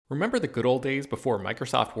Remember the good old days before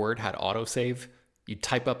Microsoft Word had autosave? You'd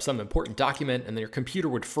type up some important document and then your computer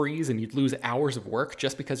would freeze and you'd lose hours of work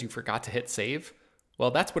just because you forgot to hit save?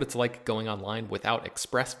 Well, that's what it's like going online without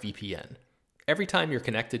ExpressVPN. Every time you're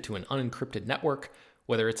connected to an unencrypted network,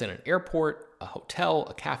 whether it's in an airport, a hotel,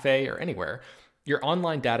 a cafe, or anywhere, your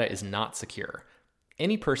online data is not secure.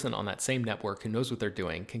 Any person on that same network who knows what they're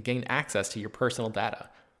doing can gain access to your personal data.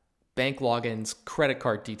 Bank logins, credit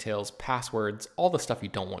card details, passwords, all the stuff you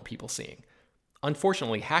don't want people seeing.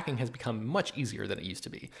 Unfortunately, hacking has become much easier than it used to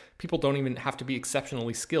be. People don't even have to be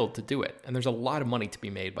exceptionally skilled to do it, and there's a lot of money to be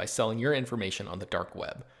made by selling your information on the dark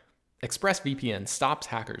web. ExpressVPN stops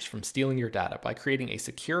hackers from stealing your data by creating a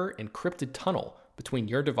secure, encrypted tunnel between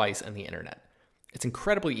your device and the internet. It's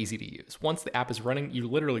incredibly easy to use. Once the app is running, you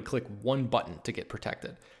literally click one button to get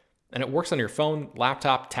protected. And it works on your phone,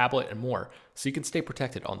 laptop, tablet, and more, so you can stay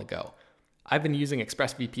protected on the go. I've been using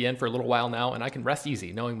ExpressVPN for a little while now, and I can rest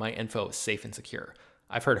easy knowing my info is safe and secure.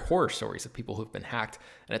 I've heard horror stories of people who've been hacked,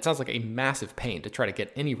 and it sounds like a massive pain to try to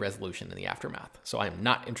get any resolution in the aftermath, so I am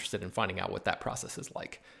not interested in finding out what that process is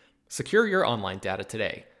like. Secure your online data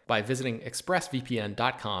today by visiting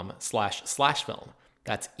expressvpn.com/film.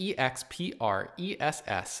 That's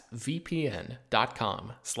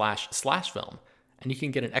expressvpn.com//film, and you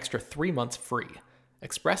can get an extra 3 months free.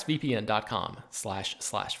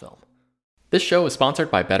 expressvpn.com//film. This show is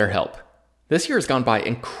sponsored by BetterHelp. This year has gone by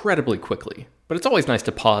incredibly quickly, but it's always nice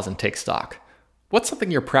to pause and take stock. What's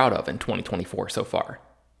something you're proud of in 2024 so far?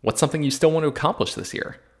 What's something you still want to accomplish this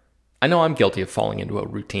year? I know I'm guilty of falling into a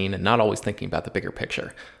routine and not always thinking about the bigger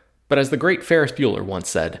picture. But as the great Ferris Bueller once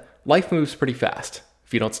said, life moves pretty fast.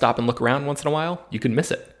 If you don't stop and look around once in a while, you can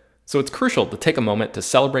miss it. So it's crucial to take a moment to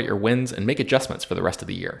celebrate your wins and make adjustments for the rest of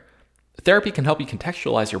the year. Therapy can help you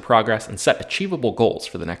contextualize your progress and set achievable goals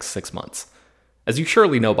for the next 6 months. As you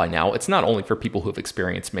surely know by now, it's not only for people who have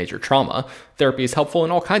experienced major trauma. Therapy is helpful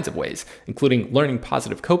in all kinds of ways, including learning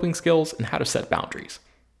positive coping skills and how to set boundaries.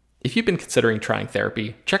 If you've been considering trying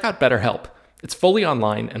therapy, check out BetterHelp. It's fully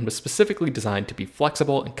online and was specifically designed to be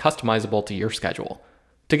flexible and customizable to your schedule.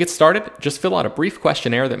 To get started, just fill out a brief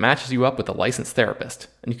questionnaire that matches you up with a licensed therapist,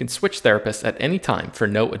 and you can switch therapists at any time for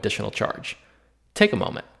no additional charge. Take a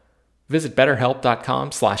moment. Visit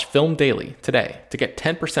betterhelp.com/filmdaily today to get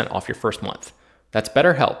 10% off your first month. That's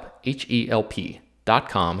BetterHelp,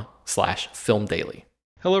 HELP.com/filmdaily.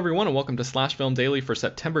 Hello everyone and welcome to Slash Film Daily for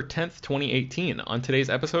September 10th, 2018. On today's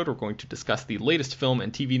episode, we're going to discuss the latest film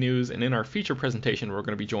and TV news, and in our feature presentation, we're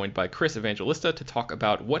going to be joined by Chris Evangelista to talk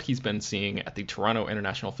about what he's been seeing at the Toronto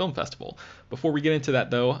International Film Festival. Before we get into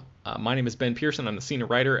that though, my name is Ben Pearson. I'm the senior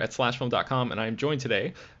writer at slashfilm.com, and I am joined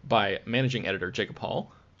today by managing editor Jacob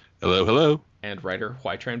Hall. Hello, hello. And writer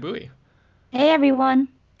Hoai-Tran Bui. Hey everyone.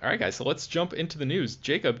 All right, guys, so let's jump into the news.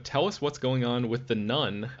 Jacob, tell us what's going on with The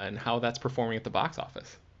Nun and how that's performing at the box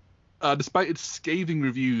office. Despite its scathing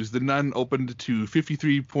reviews, The Nun opened to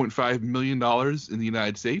 $53.5 million in the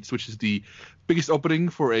United States, which is the biggest opening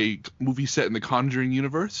for a movie set in the Conjuring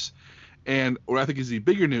universe. And what I think is the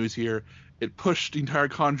bigger news here, it pushed the entire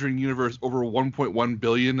Conjuring universe over $1.1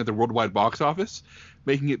 billion at the worldwide box office,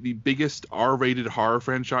 making it the biggest R-rated horror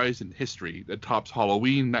franchise in history that tops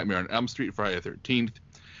Halloween, Nightmare on Elm Street, Friday the 13th,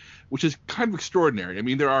 which is kind of extraordinary. I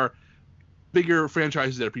mean, there are bigger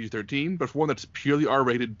franchises that are PG-13, but for one that's purely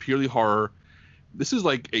R-rated, purely horror, this is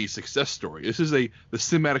like a success story. This is the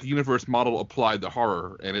cinematic universe model applied to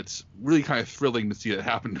horror, and it's really kind of thrilling to see that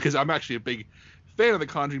happen, because I'm actually a big fan of the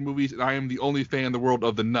Conjuring movies, and I am the only fan in the world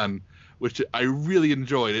of The Nun, which I really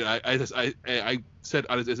enjoyed. I said,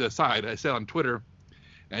 as an aside, I said on Twitter,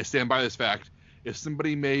 and I stand by this fact, if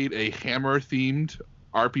somebody made a Hammer-themed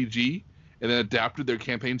RPG and then adapted their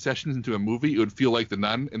campaign sessions into a movie, it would feel like The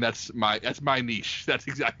Nun, and that's my niche. That's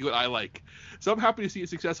exactly what I like. So I'm happy to see it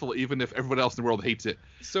successful, even if everyone else in the world hates it.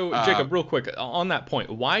 So, Jacob, real quick, on that point,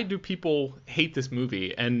 why do people hate this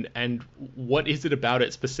movie, and what is it about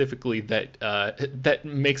it specifically that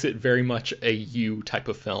makes it very much a you type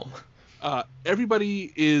of film?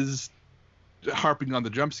 Everybody is harping on the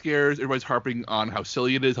jump scares. Everybody's harping on how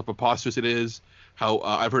silly it is, how preposterous it is, how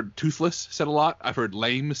I've heard toothless said a lot. I've heard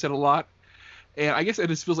lame said a lot. And I guess it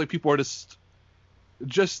just feels like people are just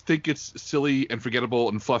think it's silly and forgettable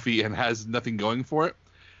and fluffy and has nothing going for it.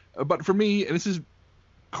 But for me, and this is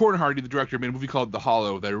Corin Hardy, the director, made a movie called The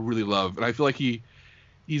Hollow that I really love, and I feel like he's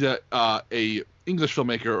a English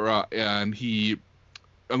filmmaker, and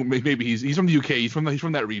maybe he's from the UK, he's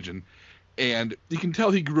from that region, and you can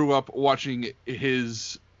tell he grew up watching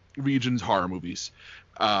his region's horror movies,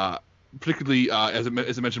 particularly as I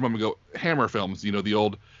mentioned a moment ago, Hammer films. You know, the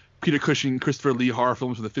old Peter Cushing, Christopher Lee horror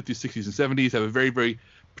films from the 50s, 60s, and 70s have a very, very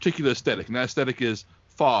particular aesthetic, and that aesthetic is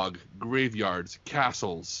fog, graveyards,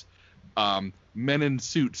 castles, men in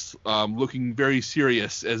suits looking very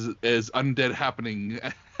serious as undead happening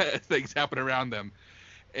things happen around them.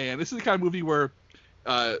 And this is the kind of movie where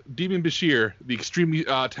Demon Bashir, the extremely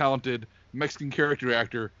talented Mexican character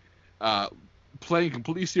actor, playing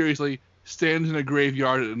completely seriously, stands in a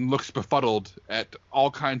graveyard and looks befuddled at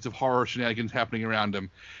all kinds of horror shenanigans happening around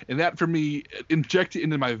him. And that, for me, inject it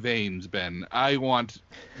into my veins, Ben. I want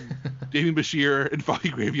Damien Bashir in foggy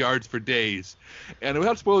graveyards for days. And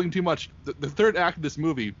without spoiling too much, the third act of this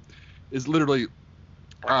movie is literally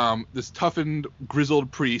this toughened,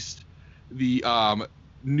 grizzled priest, the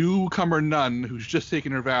newcomer nun who's just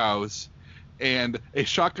taken her vows, and a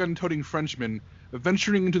shotgun-toting Frenchman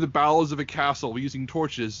venturing into the bowels of a castle using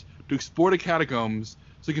torches to explore the catacombs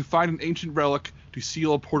so he can find an ancient relic to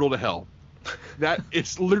seal a portal to hell. That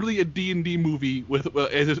it's literally a D&D movie with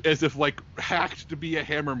as if like hacked to be a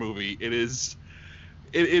Hammer movie. It is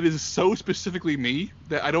so specifically me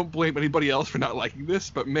that I don't blame anybody else for not liking this.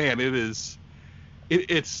 But man,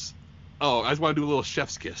 it's. Oh, I just want to do a little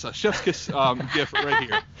chef's kiss. A chef's kiss gif right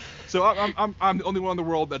here. So I'm the only one in the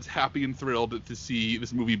world that's happy and thrilled to see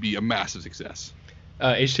this movie be a massive success.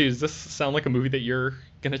 HT, does this sound like a movie that you're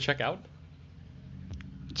gonna check out?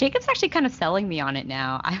 Jacob's actually kind of selling me on it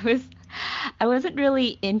now. I wasn't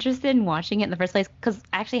really interested in watching it in the first place because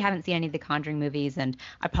I actually haven't seen any of the Conjuring movies, and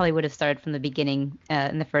I probably would have started from the beginning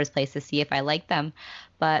in the first place to see if I liked them.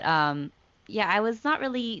 But yeah, I was not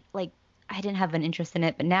really like. I didn't have an interest in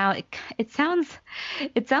it, but now it sounds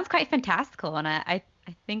quite fantastical, and I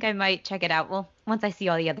think I might check it out. Well, once I see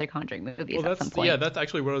all the other Conjuring movies at some point. Yeah, that's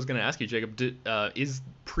actually what I was going to ask you, Jacob. Is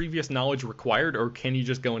previous knowledge required, or can you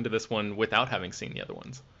just go into this one without having seen the other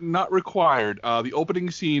ones? Not required. The opening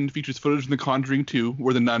scene features footage from The Conjuring 2,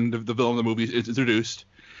 where the nun, the villain of the movie, is introduced,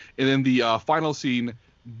 and then the final scene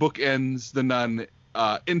bookends the nun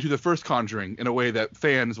into the first Conjuring in a way that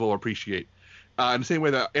fans will appreciate. In the same way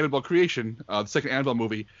that Annabelle Creation, the second Annabelle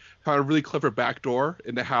movie, had a really clever backdoor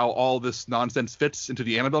into how all this nonsense fits into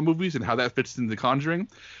the Annabelle movies and how that fits into The Conjuring.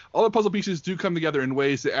 All the puzzle pieces do come together in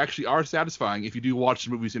ways that actually are satisfying if you do watch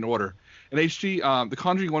the movies in order. And HG, The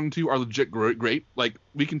Conjuring 1 and 2 are legit great. Like,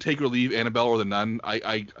 we can take or leave Annabelle or The Nun.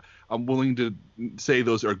 I'm willing to say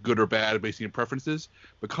those are good or bad based on your preferences,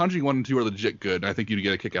 but Conjuring 1 and 2 are legit good, and I think you'd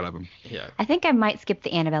get a kick out of them. Yeah. I think I might skip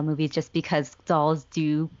the Annabelle movies just because dolls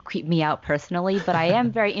do creep me out personally, but I am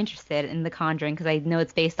very interested in The Conjuring because I know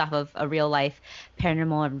it's based off of a real-life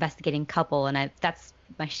paranormal investigating couple, and that's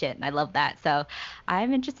my shit, and I love that. So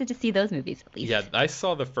I'm interested to see those movies at least. Yeah, I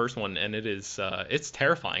saw the first one, and it's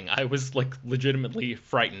terrifying. I was like legitimately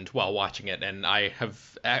frightened while watching it, and I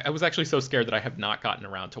was actually so scared that I have not gotten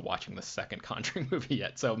around to watching the second Conjuring movie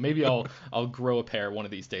yet. So maybe I'll grow a pair one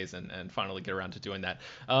of these days and finally get around to doing that.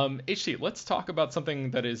 HT, let's talk about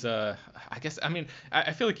something that is I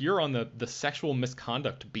feel like you're on the sexual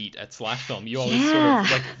misconduct beat at Slash Film. You always sort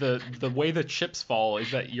of like the way the chips fall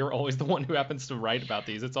is that you're always the one who happens to write about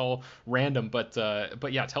these. It's all random, but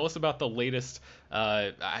yeah, tell us about the latest.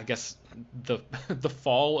 I guess the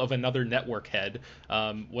fall of another network head.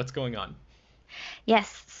 What's going on?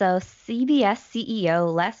 Yes, so CBS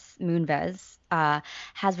CEO Les Moonves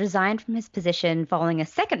has resigned from his position following a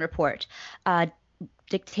second report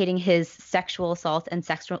dictating his sexual assault and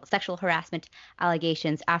sexual harassment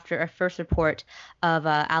allegations after a first report of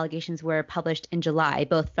allegations were published in July,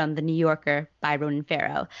 both from The New Yorker by Ronan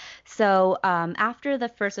Farrow. So after the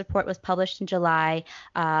first report was published in July,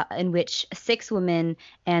 in which 6 women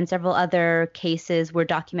and several other cases were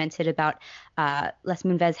documented about Les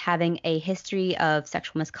Moonves having a history of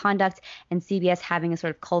sexual misconduct and CBS having a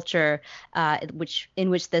sort of culture in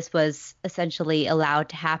which this was essentially allowed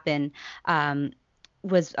to happen,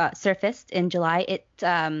 was surfaced in July.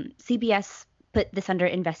 CBS put this under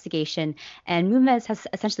investigation, and Moonves has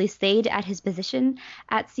essentially stayed at his position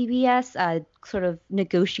at CBS, sort of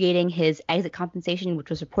negotiating his exit compensation, which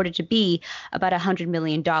was reported to be about $100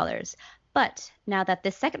 million. But now that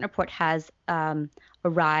this second report has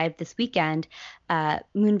arrived this weekend,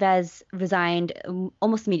 Moonves resigned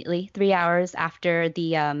almost immediately, 3 hours after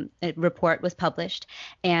the report was published,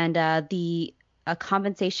 and the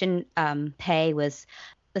compensation pay was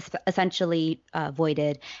essentially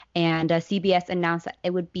voided, and CBS announced that it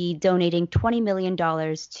would be donating $20 million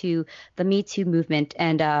to the Me Too movement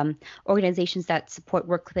and organizations that support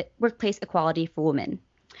workplace equality for women.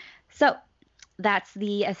 So that's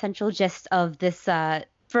the essential gist of this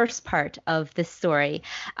first part of this story.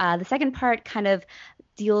 The second part kind of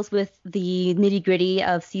deals with the nitty-gritty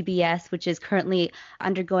of CBS, which is currently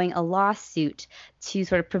undergoing a lawsuit to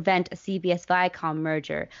sort of prevent a CBS Viacom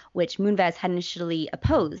merger, which Moonves had initially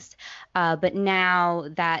opposed. But now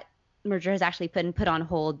that merger has actually been put on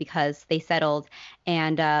hold because they settled,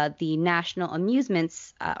 and the National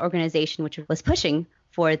Amusements Organization, which was pushing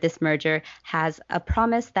for this merger, has a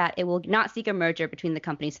promise that it will not seek a merger between the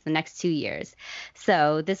companies for the next 2 years.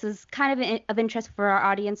 So this is kind of interest for our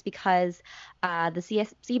audience because the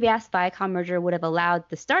CBS Viacom merger would have allowed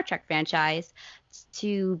the Star Trek franchise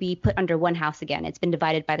to be put under one house again. It's been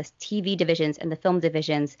divided by the TV divisions and the film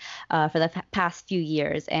divisions for the past few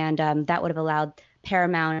years, and that would have allowed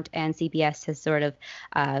Paramount and CBS to sort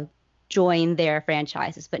of join their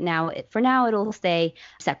franchises. But now, for now, it'll stay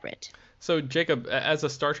separate. So, Jacob, as a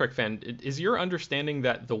Star Trek fan, is your understanding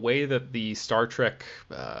that the way that the Star Trek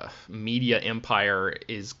media empire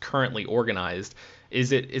is currently organized,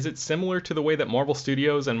 is it similar to the way that Marvel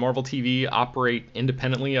Studios and Marvel TV operate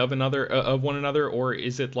independently of one another, or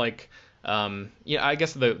is it like, I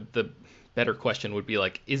guess the better question would be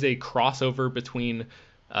like, is a crossover between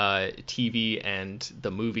TV and the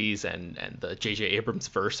movies and the J.J. Abrams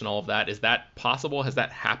verse and all of that, is that possible? Has that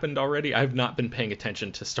happened already? I've not been paying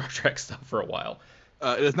attention to Star Trek stuff for a while.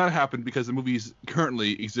 It has not happened because the movies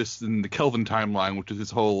currently exist in the Kelvin timeline, which is this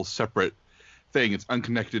whole separate thing. It's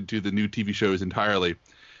unconnected to the new TV shows entirely.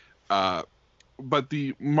 But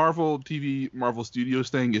the Marvel TV, Marvel Studios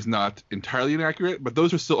thing is not entirely inaccurate, but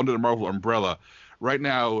those are still under the Marvel umbrella. Right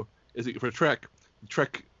now, for Trek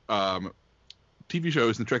TV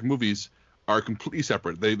shows and the Trek movies are completely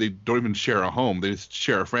separate. They don't even share a home. They just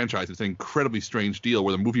share a franchise. It's an incredibly strange deal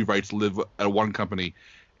where the movie rights live at one company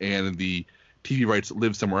and the TV rights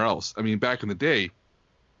live somewhere else. I mean, back in the day,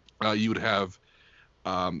 you would have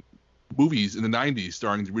movies in the 90s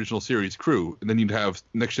starring the original series crew, and then you'd have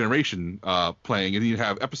Next Generation playing, and then you'd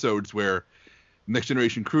have episodes where Next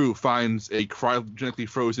Generation crew finds a cryogenically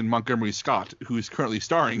frozen Montgomery Scott who is currently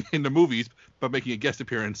starring in the movies but making a guest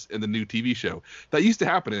appearance in the new TV show. That used to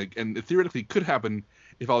happen, and it theoretically could happen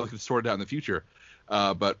if all this gets sorted out in the future.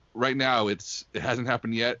 But right now, it hasn't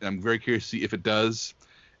happened yet, and I'm very curious to see if it does.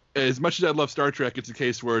 As much as I love Star Trek, it's a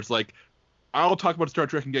case where it's like, I'll talk about Star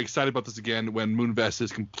Trek and get excited about this again when Moonves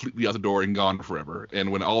is completely out the door and gone forever,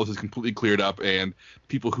 and when all this is completely cleared up and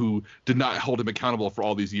people who did not hold him accountable for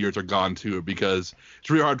all these years are gone too, because it's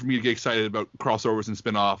really hard for me to get excited about crossovers and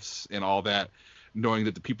spin-offs and all that, knowing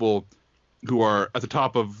that the people who are at the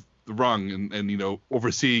top of the rung and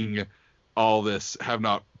overseeing all this have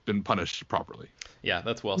not been punished properly. Yeah,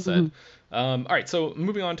 that's well said. Mm-hmm. All right, so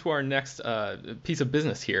moving on to our next piece of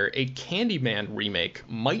business here. A Candyman remake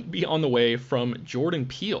might be on the way from Jordan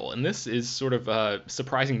Peele, and this is sort of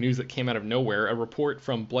surprising news that came out of nowhere. A report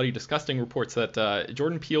from Bloody Disgusting reports that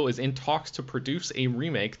Jordan Peele is in talks to produce a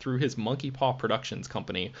remake through his Monkey Paw Productions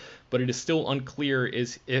company, but it is still unclear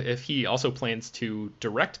if he also plans to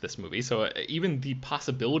direct this movie. So even the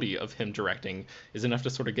possibility of him directing is enough to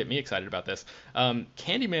sort of get me excited about this.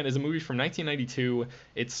 Candyman is a movie from 1992.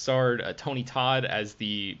 It starred Tony Todd as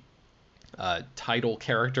the title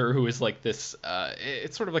character, who is like this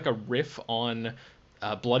it's sort of like a riff on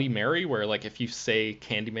Bloody Mary, where like if you say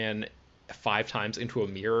Candyman 5 times into a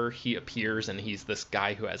mirror, he appears, and he's this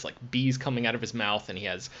guy who has like bees coming out of his mouth, and he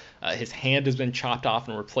has his hand has been chopped off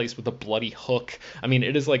and replaced with a bloody hook. I mean,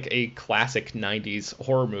 it is like a classic 90s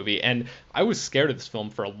horror movie, and I was scared of this film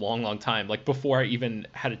for a long time. Like before I even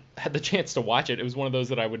had the chance to watch it, it was one of those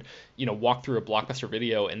that I would walk through a Blockbuster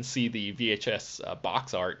Video and see the VHS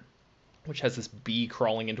box art, which has this bee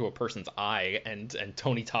crawling into a person's eye, and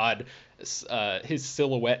Tony Todd, his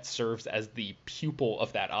silhouette serves as the pupil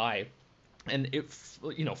of that eye. And it,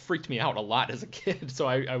 freaked me out a lot as a kid, so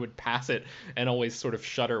I would pass it and always sort of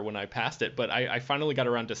shudder when I passed it. But I finally got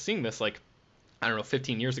around to seeing this,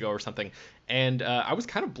 15 years ago or something, and I was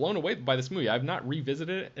kind of blown away by this movie. I've not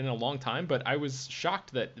revisited it in a long time, but I was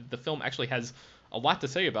shocked that the film actually has a lot to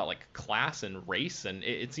say about class and race, and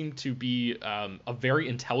it seemed to be a very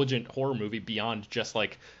intelligent horror movie beyond just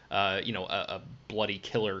a bloody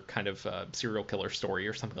killer kind of serial killer story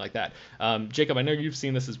or something like that. Jacob, I know you've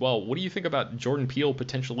seen this as well. What do you think about Jordan Peele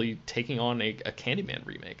potentially taking on a Candyman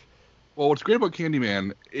remake? Well, what's great about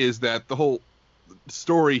Candyman is that the whole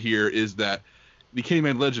story here is that the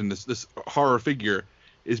Candyman legend, this horror figure,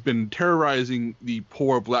 has been terrorizing the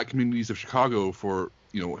poor black communities of Chicago for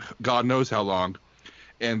God knows how long,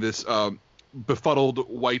 and this befuddled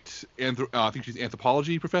white I think she's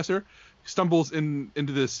anthropology professor stumbles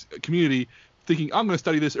into this community thinking, I'm going to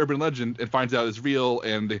study this urban legend, and finds out it's real,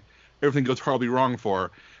 and everything goes horribly wrong for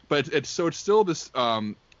her. But it's still this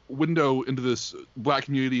window into this black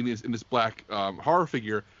community in this black horror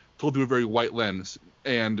figure told through a very white lens.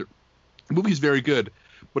 And the movie is very good,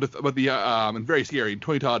 and very scary. And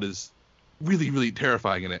Tony Todd is really, really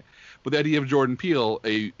terrifying in it. But the idea of Jordan Peele,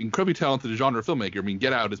 a incredibly talented genre filmmaker, I mean,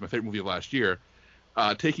 Get Out is my favorite movie of last year,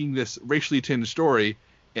 taking this racially tinged story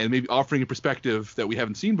and maybe offering a perspective that we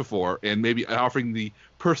haven't seen before, and maybe offering the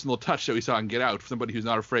personal touch that we saw in Get Out for somebody who's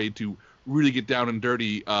not afraid to really get down and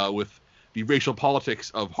dirty with the racial politics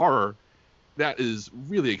of horror. That is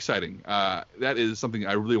really exciting. That is something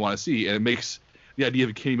I really want to see, and it makes the idea of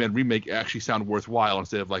a Candyman remake actually sound worthwhile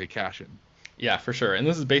instead of like a cash-in. Yeah, for sure. And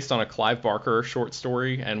this is based on a Clive Barker short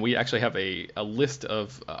story, and we actually have a list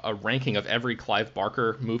of a ranking of every Clive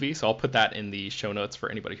Barker movie, so I'll put that in the show notes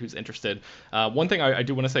for anybody who's interested. One thing I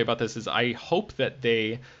do want to say about this is I hope that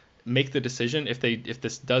they make the decision, if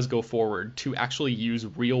this does go forward, to actually use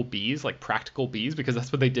real bees, like practical bees, because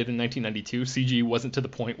that's what they did in 1992. CG wasn't to the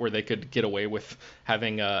point where they could get away with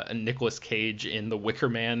having a Nicolas Cage in the Wicker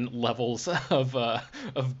Man levels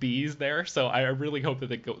of bees there. So I really hope that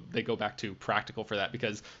they go back to practical for that,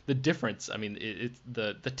 because the difference, I mean, it's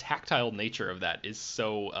the tactile nature of that is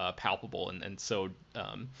so palpable, and so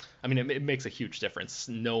I mean, it makes a huge difference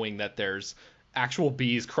knowing that there's actual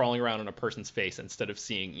bees crawling around on a person's face instead of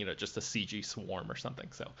seeing, just a CG swarm or something.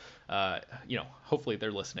 So, hopefully they're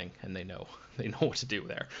listening and they know what to do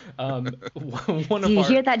there. Do you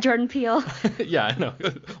hear that, Jordan Peele? Yeah, I know.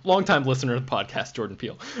 Longtime listener of the podcast, Jordan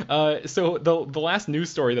Peele. So the last news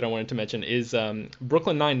story that I wanted to mention is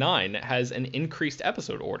Brooklyn Nine-Nine has an increased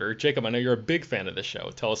episode order. Jacob, I know you're a big fan of this show.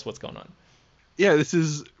 Tell us what's going on. Yeah, this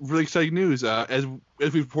is really exciting news. As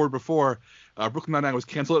we've reported before, Brooklyn Nine-Nine was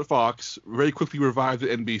canceled at Fox, very quickly revived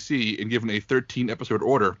at NBC, and given a 13-episode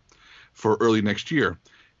order for early next year.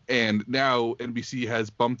 And now NBC has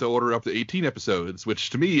bumped the order up to 18 episodes, which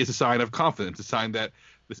to me is a sign of confidence, a sign that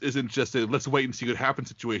this isn't just a let's wait and see what happens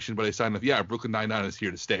situation, but a sign of, yeah, Brooklyn Nine-Nine is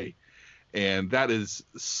here to stay. And that is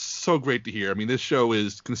so great to hear. I mean, this show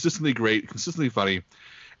is consistently great, consistently funny.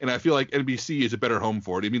 And I feel like NBC is a better home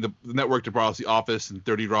for it. I mean, the network that brought us The Office and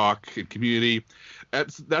 30 Rock and Community,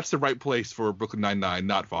 that's the right place for Brooklyn Nine-Nine,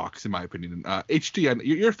 not Fox, in my opinion. HT,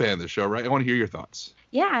 you're a fan of this show, right? I want to hear your thoughts.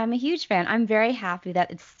 Yeah, I'm a huge fan. I'm very happy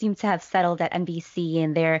that it seems to have settled at NBC,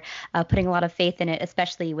 and they're putting a lot of faith in it,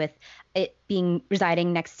 especially with it being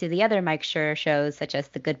residing next to the other Mike Schur shows, such as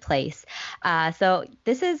The Good Place. So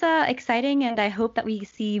this is exciting, and I hope that we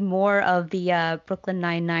see more of the Brooklyn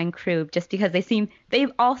Nine-Nine crew, just because they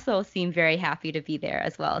also seem very happy to be there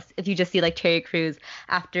as well. If you just see like Terry Crews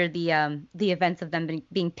after the events of them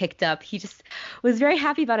being picked up, he just was very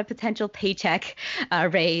happy about a potential paycheck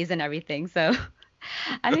raise and everything. So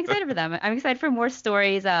I'm excited for them. I'm excited for more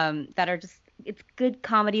stories that are just, it's good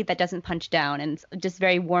comedy that doesn't punch down, and just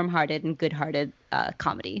very warm-hearted and good-hearted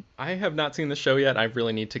comedy. I have not seen the show yet. I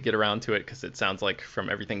really need to get around to it, because it sounds like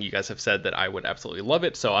from everything you guys have said that I would absolutely love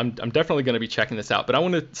it. So I'm definitely going to be checking this out. But I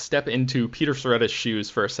want to step into Peter Soretta's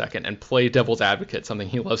shoes for a second and play devil's advocate, something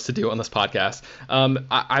he loves to do on this podcast.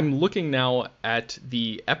 I'm looking now at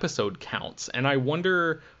the episode counts, and I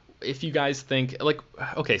wonder if you guys think,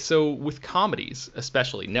 okay, so with comedies,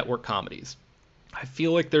 especially network comedies, I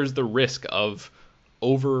feel like there's the risk of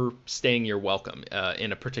overstaying your welcome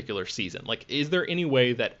in a particular season. Like, is there any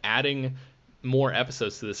way that adding more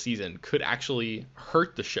episodes to the season could actually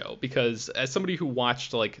hurt the show? Because as somebody who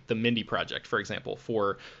watched like The Mindy Project, for example,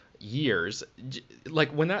 for years,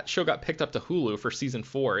 like when that show got picked up to Hulu for season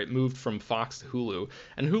 4, it moved from Fox to Hulu,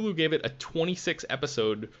 and Hulu gave it a 26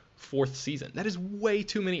 episode fourth season. That is way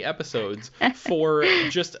too many episodes for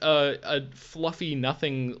just a fluffy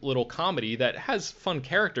nothing little comedy that has fun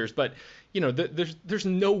characters, but there's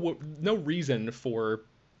no reason for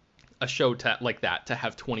a show like that to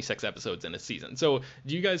have 26 episodes in a season. So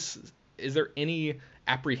is there any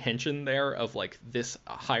apprehension there of like this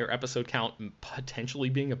higher episode count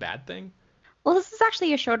potentially being a bad thing? Well, this is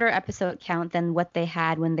actually a shorter episode count than what they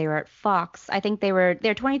had when they were at Fox. I think they're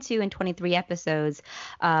 22 and 23 episodes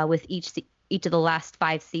with each of the last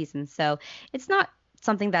 5 seasons. So it's not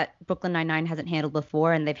something that Brooklyn Nine-Nine hasn't handled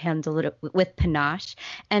before, and they've handled it with panache.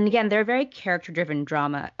 And again, they're a very character-driven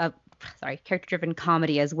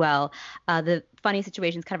comedy as well. The funny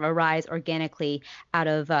situations kind of arise organically out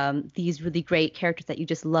of these really great characters that you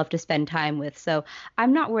just love to spend time with. So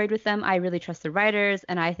I'm not worried with them. I really trust the writers,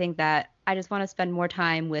 and I think that I just want to spend more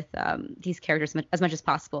time with these characters as much as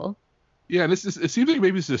possible. Yeah, and it seems like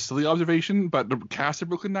maybe this is a silly observation, but the cast of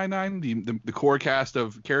Brooklyn Nine-Nine, the core cast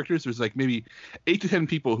of characters, there's like maybe 8 to 10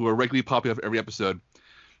 people who are regularly popping up every episode.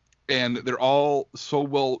 And they're all so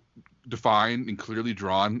well defined and clearly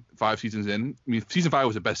drawn 5 seasons in. I mean, season 5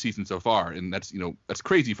 was the best season so far, and that's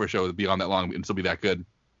crazy for a show to be on that long and still be that good.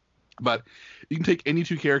 But you can take any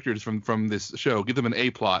 2 characters from this show, give them an A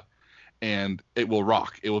plot, and it will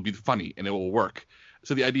rock. It will be funny and it will work.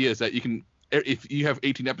 So the idea is that you can, if you have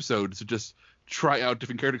 18 episodes, to just try out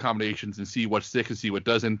different character combinations and see what sticks and see what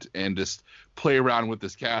doesn't, and just play around with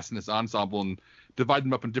this cast and this ensemble and divide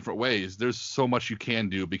them up in different ways. There's so much you can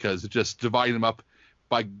do, because just dividing them up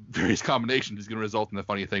by various combinations is going to result in a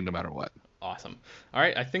funny thing no matter what. Awesome. All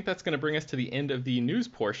right, I think that's going to bring us to the end of the news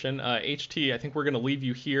portion. HT, I think we're going to leave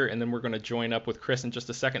you here, and then we're going to join up with Chris in just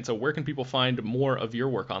a second. So where can people find more of your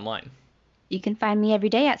work online? You can find me every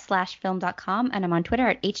day at /film.com, and I'm on Twitter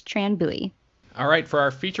at htranbui. All right, for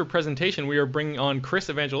our feature presentation, we are bringing on Chris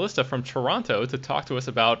Evangelista from Toronto to talk to us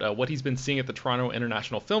about what he's been seeing at the Toronto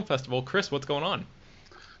International Film Festival. Chris, what's going on?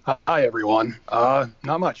 Hi, everyone.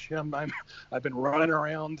 Not much. I've been running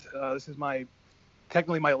around. This is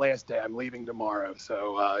technically my last day. I'm leaving tomorrow,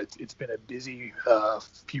 so it's been a busy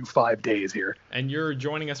few 5 days here. And you're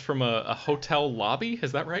joining us from a hotel lobby,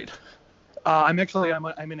 is that right? I'm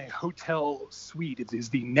in a hotel suite. It is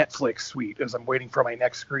the Netflix suite, as I'm waiting for my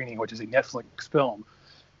next screening, which is a Netflix film.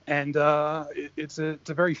 And it's a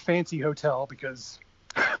very fancy hotel because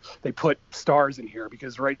they put stars in here,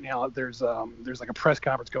 because right now there's like a press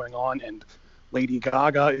conference going on, and Lady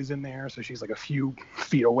Gaga is in there, so she's like a few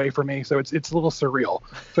feet away from me. So it's a little surreal,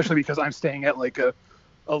 especially because I'm staying at like a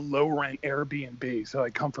low rent Airbnb. So I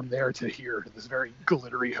come from there to here, to this very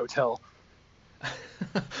glittery hotel.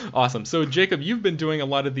 Awesome. So Jacob, you've been doing a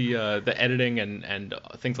lot of the editing and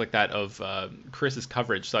things like that of Chris's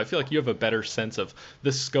coverage. So I feel like you have a better sense of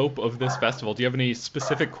the scope of this festival. Do you have any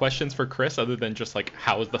specific questions for Chris other than just like,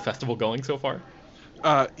 how is the festival going so far?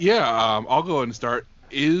 I'll go ahead and start.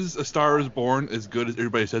 Is A Star Is Born as good as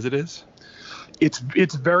everybody says it is? It's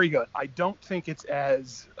very good. I don't think it's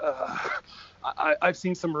as I've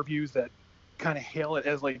seen some reviews that kind of hail it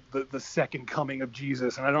as like the second coming of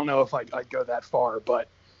Jesus, and I don't know if I'd go that far, but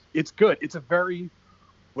it's good. It's a very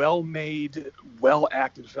well-made,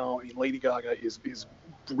 well-acted film. I mean, Lady Gaga is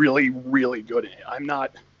really, really good in it. I'm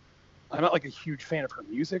not like a huge fan of her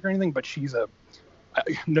music or anything, but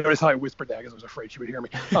notice how I whispered that because I was afraid she would hear me.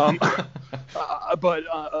 But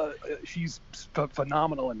she's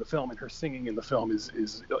phenomenal in the film, and her singing in the film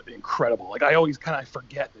is incredible. Like, I always kind of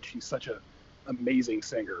forget that she's such a amazing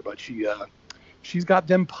singer, but she's got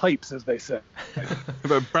them pipes, as they say.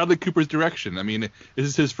 About Bradley Cooper's direction. I mean, is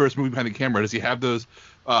this his first movie behind the camera? Does he have those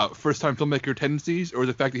first-time filmmaker tendencies, or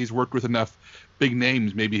the fact that he's worked with enough big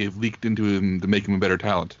names maybe have leaked into him to make him a better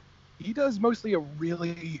talent? He does mostly a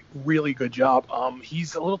really, really good job.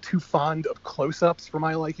 He's a little too fond of close-ups for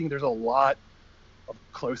my liking. There's a lot of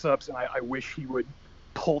close-ups, and I wish he would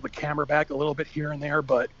pull the camera back a little bit here and there,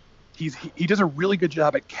 but he does a really good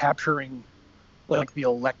job at capturing like the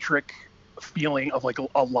electric feeling of like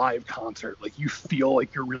a live concert. Like, you feel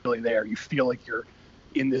like you're really there. You feel like you're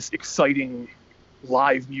in this exciting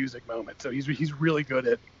live music moment. So he's really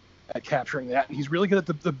good at capturing that, and he's really good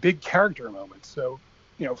at the big character moments. So,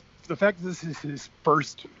 you know, the fact that this is his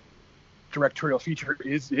first directorial feature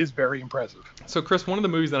is very impressive. So, Chris, one of the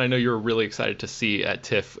movies that I know you're really excited to see at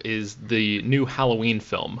TIFF is the new Halloween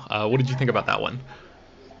film. What did you think about that one?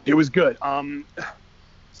 It was good.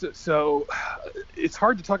 So it's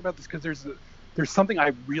hard to talk about this because there's something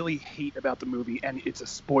I really hate about the movie, and it's a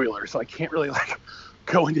spoiler, so I can't really like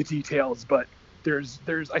go into details. But there's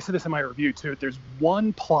I said this in my review too. There's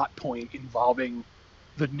one plot point involving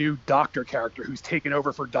the new doctor character who's taken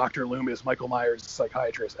over for Dr. Loomis, Michael Myers'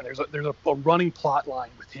 psychiatrist, and there's a running plot line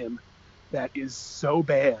with him that is so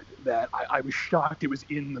bad that I was shocked it was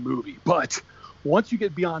in the movie. But once you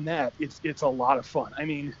get beyond that, it's a lot of fun. I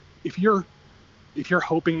mean, if you're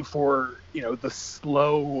hoping for, you know, the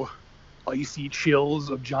slow, icy chills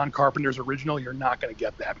of John Carpenter's original, you're not going to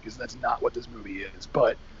get that, because that's not what this movie is.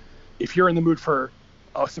 But if you're in the mood for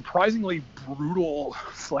a surprisingly brutal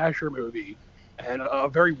slasher movie, and a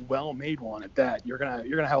very well-made one at that, you're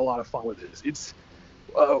gonna have a lot of fun with this. It's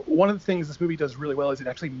one of the things this movie does really well is it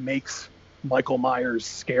actually makes Michael Myers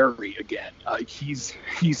scary again. He's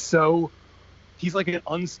like an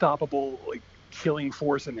unstoppable like killing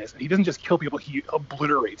force in this. And he doesn't just kill people; he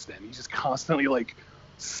obliterates them. He's just constantly like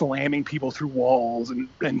slamming people through walls and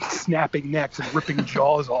snapping necks and ripping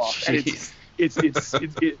jaws off. And it's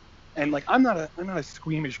and like I'm not a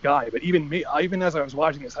squeamish guy, but even as I was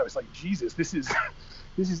watching this, I was like, Jesus, this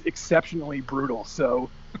is exceptionally brutal. So,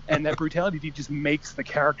 and that brutality just makes the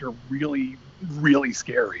character really, really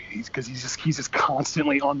scary. He's just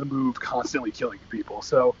constantly on the move, constantly killing people.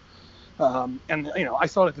 So, And I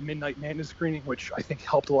saw it at the Midnight Madness screening, which I think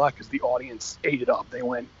helped a lot because the audience ate it up. They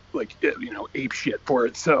went like ape shit for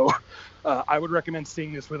it. So I would recommend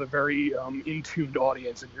seeing this with a very in-tuned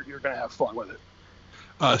audience, and you're going to have fun with it.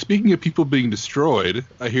 Speaking of people being destroyed,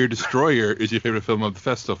 I hear Destroyer is your favorite film of the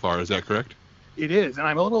fest so far. Is that correct? It is, and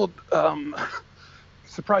I'm a little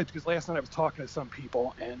surprised because last night I was talking to some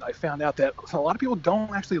people, and I found out that a lot of people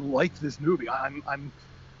don't actually like this movie. I'm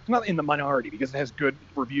not in the minority because it has good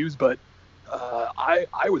reviews, but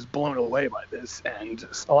I was blown away by this, and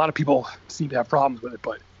a lot of people seem to have problems with it,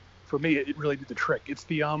 but for me, it really did the trick. It's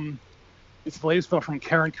the latest film from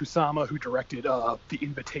Karen Kusama, who directed The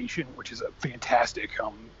Invitation, which is a fantastic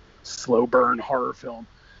slow burn horror film.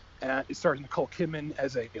 And it stars Nicole Kidman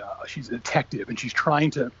as she's a detective, and she's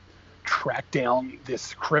trying to track down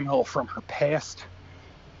this criminal from her past.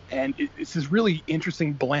 And it's this really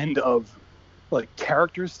interesting blend of like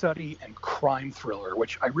character study and crime thriller,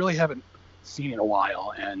 which I really haven't seen in a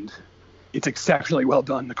while. And it's exceptionally well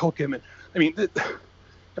done. Nicole Kidman. I mean,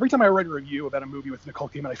 every time I write a review about a movie with Nicole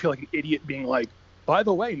Kidman, I feel like an idiot being like, by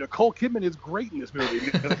the way, Nicole Kidman is great in this movie.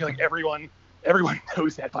 Because I feel like everyone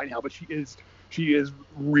knows that by now, but she is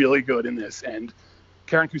really good in this. And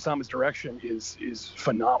Karen Kusama's direction is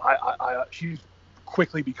phenomenal. She's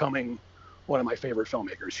quickly becoming one of my favorite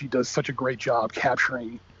filmmakers. She does such a great job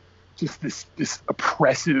capturing just this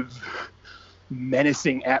oppressive,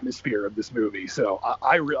 menacing atmosphere of this movie. So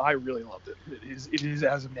I really loved it. It is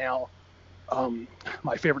as of now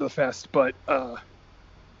my favorite of the fest, but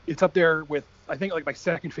it's up there with, I think, like my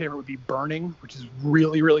second favorite would be Burning, which is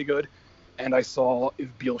really, really good. And I saw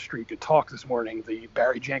If Beale Street Could Talk this morning, the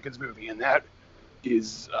Barry Jenkins movie, and that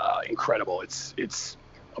is incredible. It's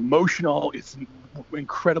emotional. It's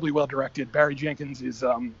incredibly well directed. Barry Jenkins is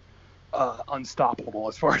unstoppable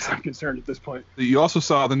as far as I'm concerned at this point. You also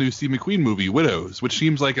saw the new Steve McQueen movie, Widows, which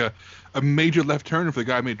seems like a major left turn for the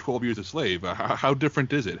guy who made 12 Years a Slave. How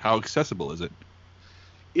different is it? How accessible is it?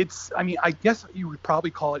 I guess you would probably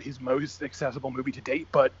call it his most accessible movie to date,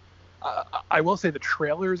 but I will say the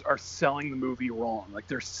trailers are selling the movie wrong. Like,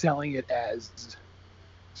 they're selling it as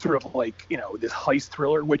sort of like, this heist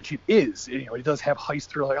thriller, which it is. It does have heist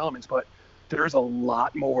thriller elements, but there's a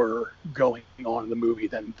lot more going on in the movie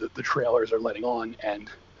than the trailers are letting on. And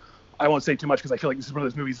I won't say too much because I feel like this is one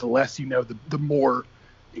of those movies, the less you know, the more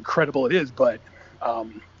incredible it is. But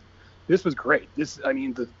this was great. Steve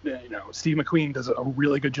McQueen does a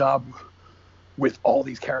really good job with all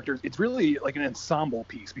these characters. It's really like an ensemble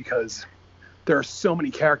piece because there are so many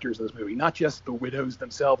characters in this movie, not just the widows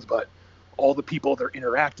themselves, but all the people they're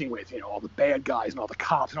interacting with, all the bad guys and all the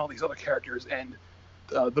cops and all these other characters. And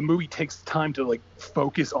the movie takes time to like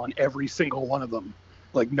focus on every single one of them.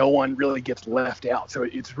 Like, no one really gets left out. So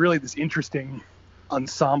it's really this interesting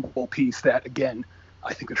ensemble piece that, again,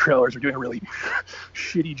 I think the trailers are doing a really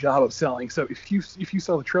shitty job of selling. So if you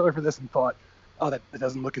saw the trailer for this and thought, oh, that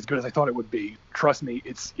doesn't look as good as I thought it would be, trust me,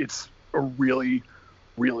 it's a really,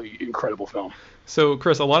 really incredible film. So,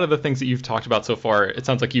 Chris, a lot of the things that you've talked about so far, it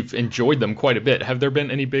sounds like you've enjoyed them quite a bit. Have there been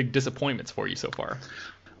any big disappointments for you so far?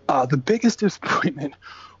 The biggest disappointment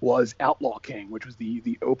was Outlaw King, which was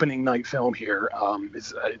the opening night film here.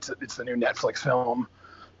 It's the new Netflix film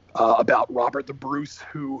about Robert the Bruce,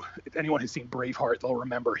 who, if anyone has seen Braveheart, they'll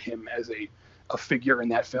remember him as a figure in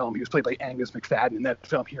that film. He was played by Angus McFadden. In that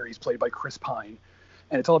film here, he's played by Chris Pine.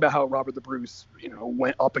 And it's all about how Robert the Bruce,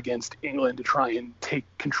 went up against England to try and take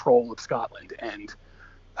control of Scotland. And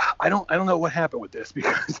I don't know what happened with this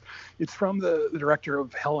because it's from the director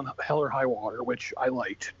of Hell or High Water, which I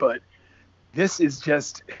liked. But this is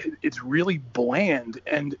it's really bland,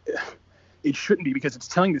 and it shouldn't be because it's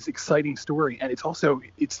telling this exciting story. And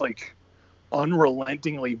it's like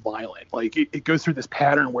unrelentingly violent. Like, it goes through this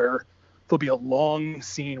pattern where there'll be a long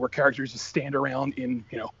scene where characters just stand around in,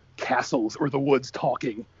 castles or the woods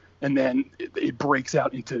talking, and then it breaks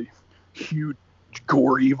out into huge,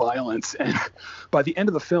 gory violence. And by the end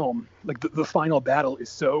of the film, like the final battle is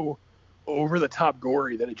so over the top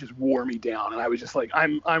gory that it just wore me down. And I was just like,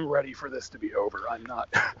 I'm ready for this to be over. I'm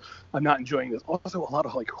not enjoying this. Also, a lot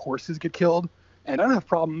of like horses get killed, and I don't have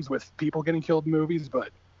problems with people getting killed in movies, but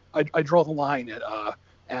I draw the line at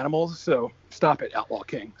animals. So stop it, Outlaw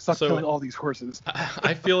King. Stop killing all these horses.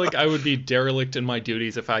 I feel like I would be derelict in my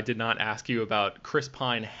duties if I did not ask you about Chris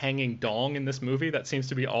Pine hanging dong in this movie. That seems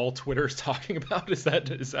to be all Twitter's talking about. Does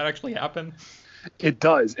that actually happen? It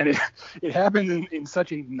does, and it happened in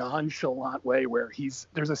such a nonchalant way where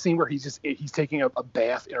there's a scene where he's taking a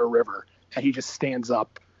bath in a river, and he just stands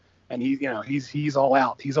up, and he's all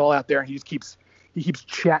out there, and he keeps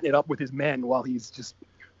chatting it up with his men while he's just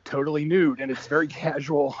totally nude, and it's very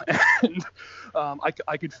casual, and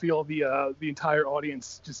I could feel the entire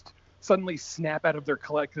audience just suddenly snap out of their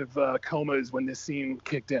collective comas when this scene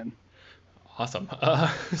kicked in. Awesome.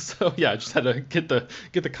 So yeah, I just had to get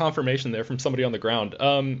the confirmation there from somebody on the ground.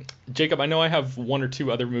 Jacob, I know I have one or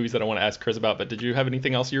two other movies that I want to ask Chris about, but did you have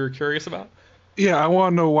anything else you were curious about? Yeah, I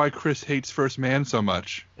want to know why Chris hates First Man so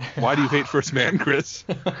much. Why do you hate First Man, Chris?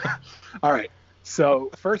 All right. So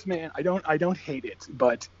First Man, I don't hate it,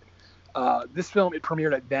 but this film, it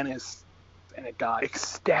premiered at Venice, and it got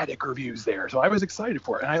ecstatic reviews there. So I was excited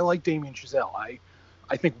for it, and I like Damien Chazelle.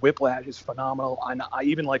 I think Whiplash is phenomenal. I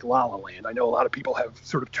even like La La Land. I know a lot of people have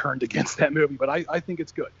sort of turned against that movie, but I think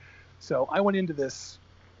it's good. So I went into this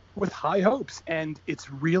with high hopes, and it's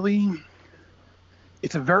a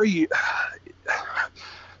very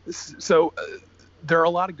there are a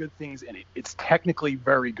lot of good things in it. It's technically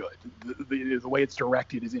very good. The way it's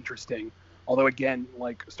directed is interesting. Although, again,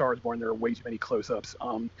 like Star is Born, there are way too many close-ups.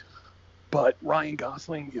 But Ryan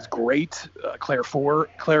Gosling is great. Claire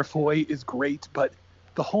Foy is great. But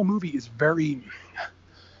the whole movie is very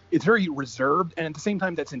reserved, and at the same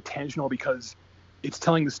time that's intentional because it's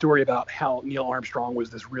telling the story about how Neil Armstrong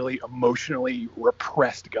was this really emotionally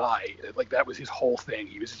repressed guy. Like, that was his whole thing.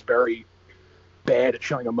 He was just very bad at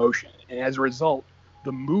showing emotion, and as a result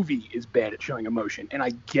the movie is bad at showing emotion. And I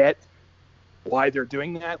get why they're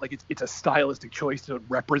doing that. Like, it's a stylistic choice to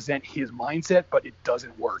represent his mindset, but it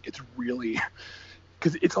doesn't work. It's really,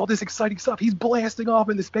 because it's all this exciting stuff. He's blasting off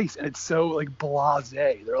into space, and it's so like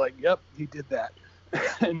blasé. They're like, yep, he did that.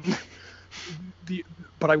 And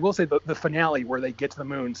but I will say the finale where they get to the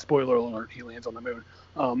moon, spoiler alert, he lands on the moon.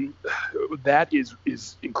 That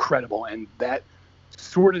is incredible, and that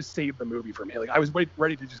sort of saved the movie for me. Like, I was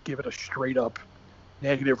ready to just give it a straight up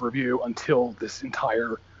negative review until this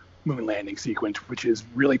entire moon landing sequence, which is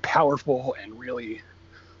really powerful and really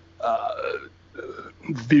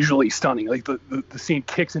visually stunning. Like, the scene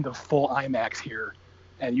kicks into full IMAX here,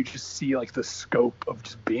 and you just see like the scope of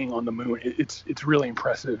just being on the moon. It's really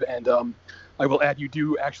impressive. And I will add, you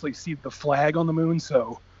do actually see the flag on the moon,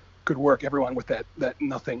 so good work, everyone, with that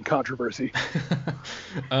nothing controversy.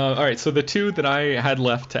 All right, so the two that I had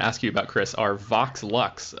left to ask you about, Chris, are Vox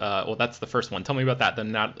Lux. Well, that's the first one. Tell me about that,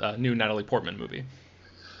 the new Natalie Portman movie.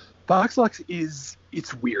 Vox Lux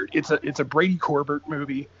it's weird. It's a Brady Corbett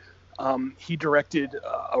movie. He directed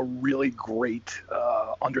a really great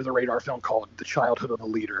under the radar film called The Childhood of the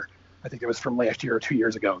Leader. I think it was from last year or 2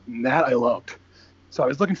 years ago. And that I loved. So I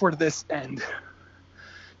was looking forward to this, and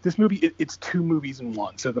this movie, it's two movies in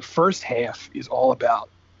one. So the first half is all about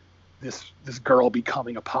this girl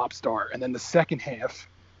becoming a pop star, and then the second half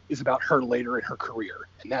is about her later in her career.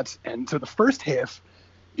 And so the first half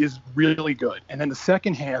is really good, and then the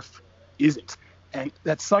second half isn't. And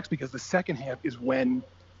that sucks because the second half is when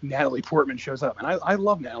Natalie Portman shows up. And I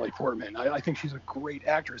love Natalie Portman. I think she's a great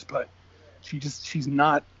actress, but she's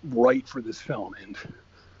not right for this film. And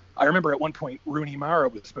I remember at one point Rooney Mara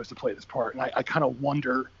was supposed to play this part, and I kind of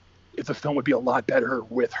wonder if the film would be a lot better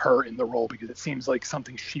with her in the role, because it seems like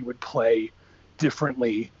something she would play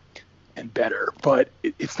differently and better. But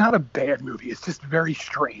it's not a bad movie. It's just very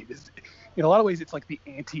strange. In a lot of ways, it's like the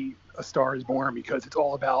anti-A Star is Born, because it's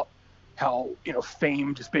all about how,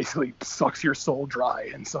 fame just basically sucks your soul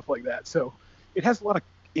dry and stuff like that. So it has a lot of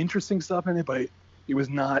interesting stuff in it, but it was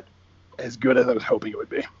not as good as I was hoping it would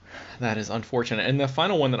be. That is unfortunate. And the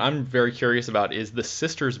final one that I'm very curious about is The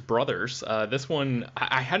Sisters Brothers. This one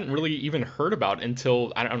I hadn't really even heard about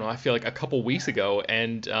until, I don't know, I feel like a couple weeks ago.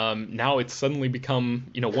 And now it's suddenly become,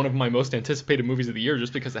 one of my most anticipated movies of the year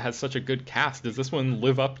just because it has such a good cast. Does this one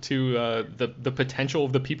live up to the potential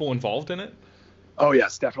of the people involved in it? Oh,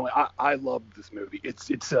 yes, definitely. I love this movie. It's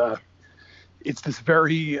this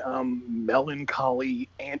very melancholy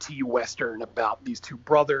anti-Western about these two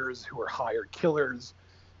brothers who are hired killers,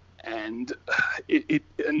 and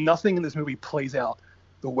nothing in this movie plays out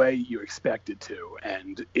the way you expect it to.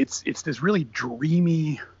 And it's this really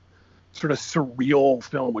dreamy, sort of surreal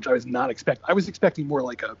film, which I was not expecting. I was expecting more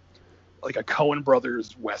like a Coen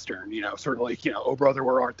Brothers Western, sort of like, Oh Brother,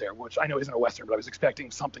 Where Art Thou, which I know isn't a Western, but I was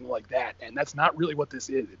expecting something like that. And that's not really what this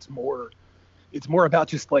is. It's more about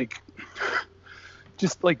just like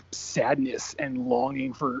sadness and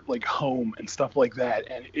longing for like home and stuff like that.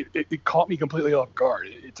 And it caught me completely off guard.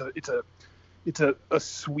 It's a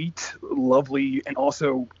sweet, lovely, and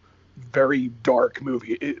also very dark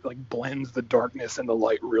movie. It like blends the darkness and the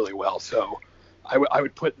light really well. So I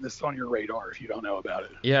would put this on your radar if you don't know about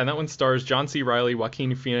it. Yeah, and that one stars John C. Reilly,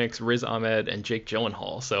 Joaquin Phoenix, Riz Ahmed, and Jake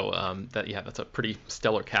Gyllenhaal. So that's a pretty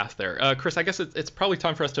stellar cast there. Chris, I guess it's probably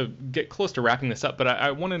time for us to get close to wrapping this up, but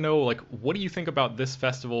I want to know, like, what do you think about this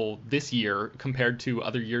festival this year compared to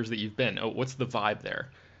other years that you've been? What's the vibe there?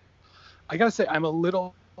 I gotta say, I'm a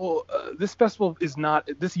little. This festival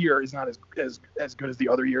this year is not as good as the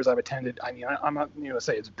other years I've attended. I mean, I'm not going to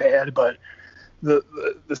say it's bad, but the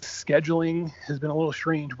scheduling has been a little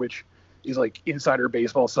strange, which is like insider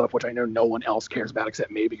baseball stuff, which I know no one else cares about except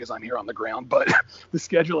me because I'm here on the ground. But the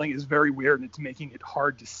scheduling is very weird, and it's making it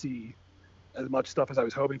hard to see as much stuff as I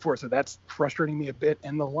was hoping for. So that's frustrating me a bit.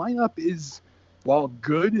 And the lineup is, while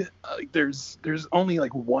good, there's only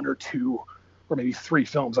like one or two or maybe three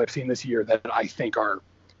films I've seen this year that I think are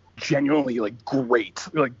genuinely like great,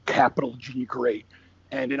 like capital G great.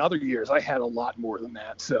 And in other years, I had a lot more than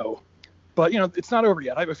that. So. But it's not over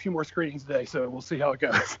yet. I have a few more screenings today, so we'll see how it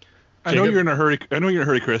goes. I know you're in a hurry,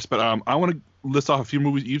 Chris, but I want to list off a few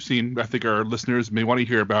movies you've seen. I think our listeners may want to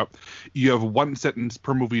hear about. You have one sentence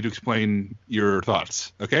per movie to explain your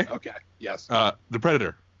thoughts. Okay. Okay. Yes. The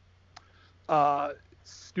Predator.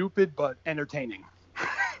 Stupid but entertaining.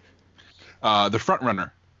 The Front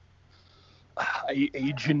Runner.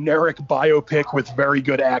 A generic biopic with very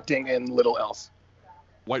good acting and little else.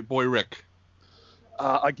 White Boy Rick.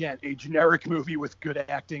 Again, a generic movie with good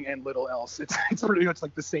acting and little else. It's pretty much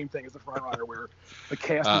like the same thing as The Front Runner, where the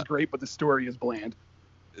cast is great, but the story is bland.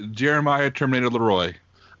 Jeremiah Terminator Leroy.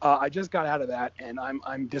 I just got out of that, and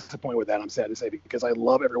I'm disappointed with that. I'm sad to say, because I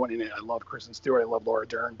love everyone in it. I love Kristen Stewart. I love Laura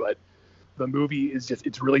Dern, but the movie is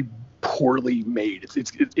it's really poorly made.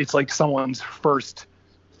 It's like someone's first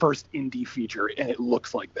indie feature, and it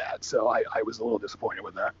looks like that. So I was a little disappointed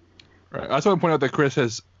with that. Right. I also want to point out that Chris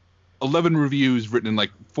has 11 reviews written in like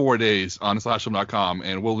 4 days on slashfilm.com,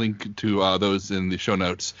 and we'll link to those in the show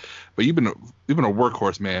notes. But you've been a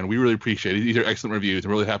workhorse, man. We really appreciate it. These are excellent reviews. I'm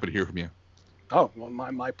really happy to hear from you. Oh, well,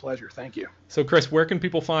 my pleasure. Thank you. So, Chris, where can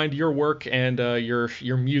people find your work and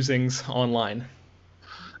your musings online?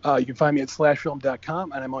 You can find me at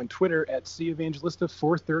slashfilm.com, and I'm on Twitter at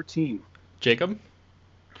cevangelista413. Jacob?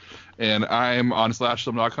 And I'm on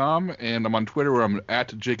slashfilm.com, and I'm on Twitter where I'm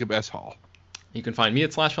at Jacob S. Hall. You can find me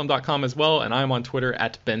at slashfilm.com as well, and I'm on Twitter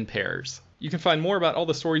at Ben Pears. You can find more about all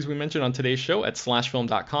the stories we mentioned on today's show at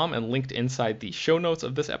slashfilm.com and linked inside the show notes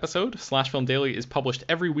of this episode. Slash Film Daily is published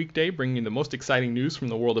every weekday, bringing you the most exciting news from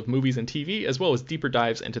the world of movies and TV, as well as deeper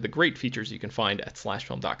dives into the great features you can find at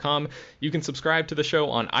slashfilm.com. You can subscribe to the show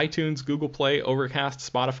on iTunes, Google Play, Overcast,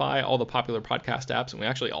 Spotify, all the popular podcast apps, and we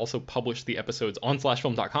actually also publish the episodes on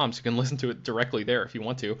slashfilm.com, so you can listen to it directly there if you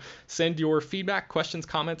want to. Send your feedback, questions,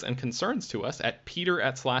 comments, and concerns to us at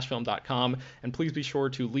peter@slashfilm.com, and please be sure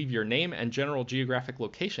to leave your name and general geographic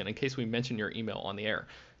location in case we mention your email on the air.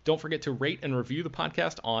 Don't forget to rate and review the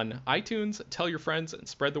podcast on iTunes, tell your friends, and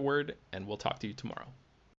spread the word, and we'll talk to you tomorrow.